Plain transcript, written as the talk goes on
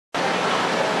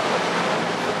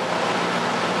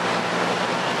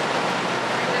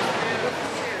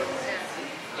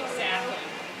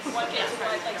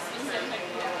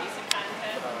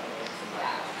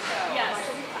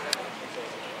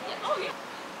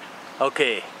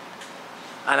Okay,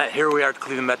 here we are at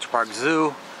Cleveland Metroparks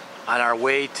Zoo on our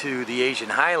way to the Asian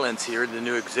Highlands here, the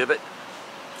new exhibit,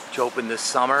 which opened this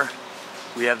summer.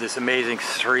 We have this amazing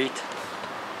street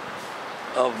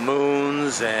of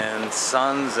moons and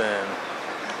suns, and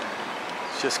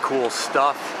it's just cool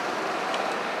stuff.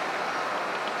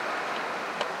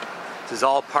 This is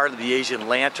all part of the Asian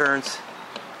Lanterns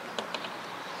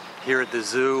here at the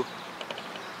zoo.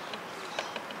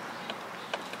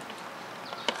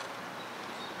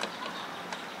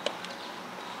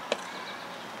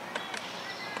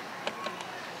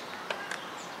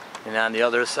 And on the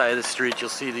other side of the street you'll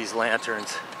see these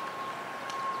lanterns.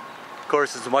 Of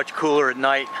course, it's much cooler at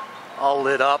night, all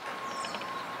lit up.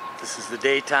 This is the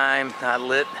daytime, not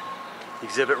lit. The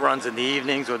exhibit runs in the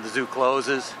evenings when the zoo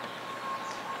closes.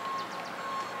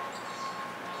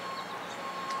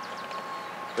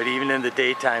 But even in the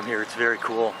daytime here, it's very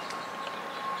cool.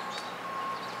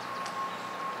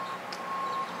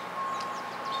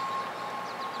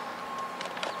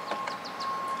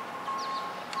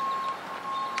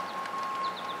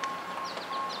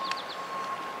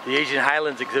 The Asian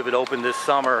Highlands exhibit opened this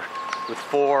summer with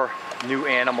 4 new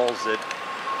animals that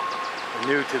are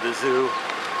new to the zoo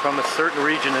from a certain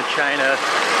region of China.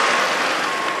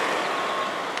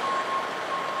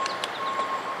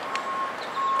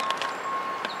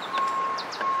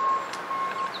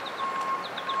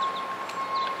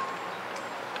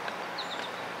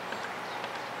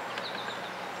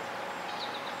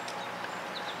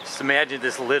 Just imagine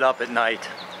this lit up at night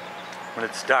when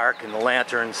it's dark and the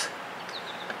lanterns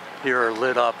here are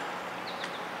lit up.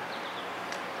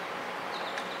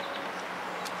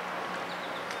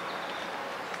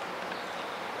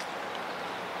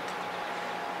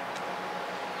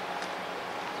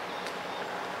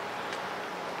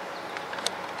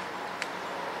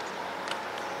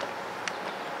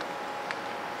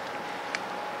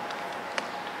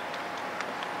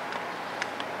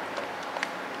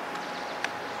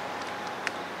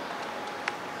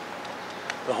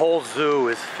 The whole zoo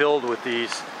is filled with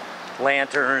these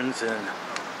lanterns and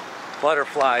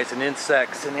butterflies and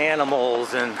insects and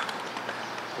animals and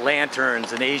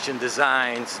lanterns and Asian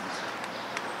designs.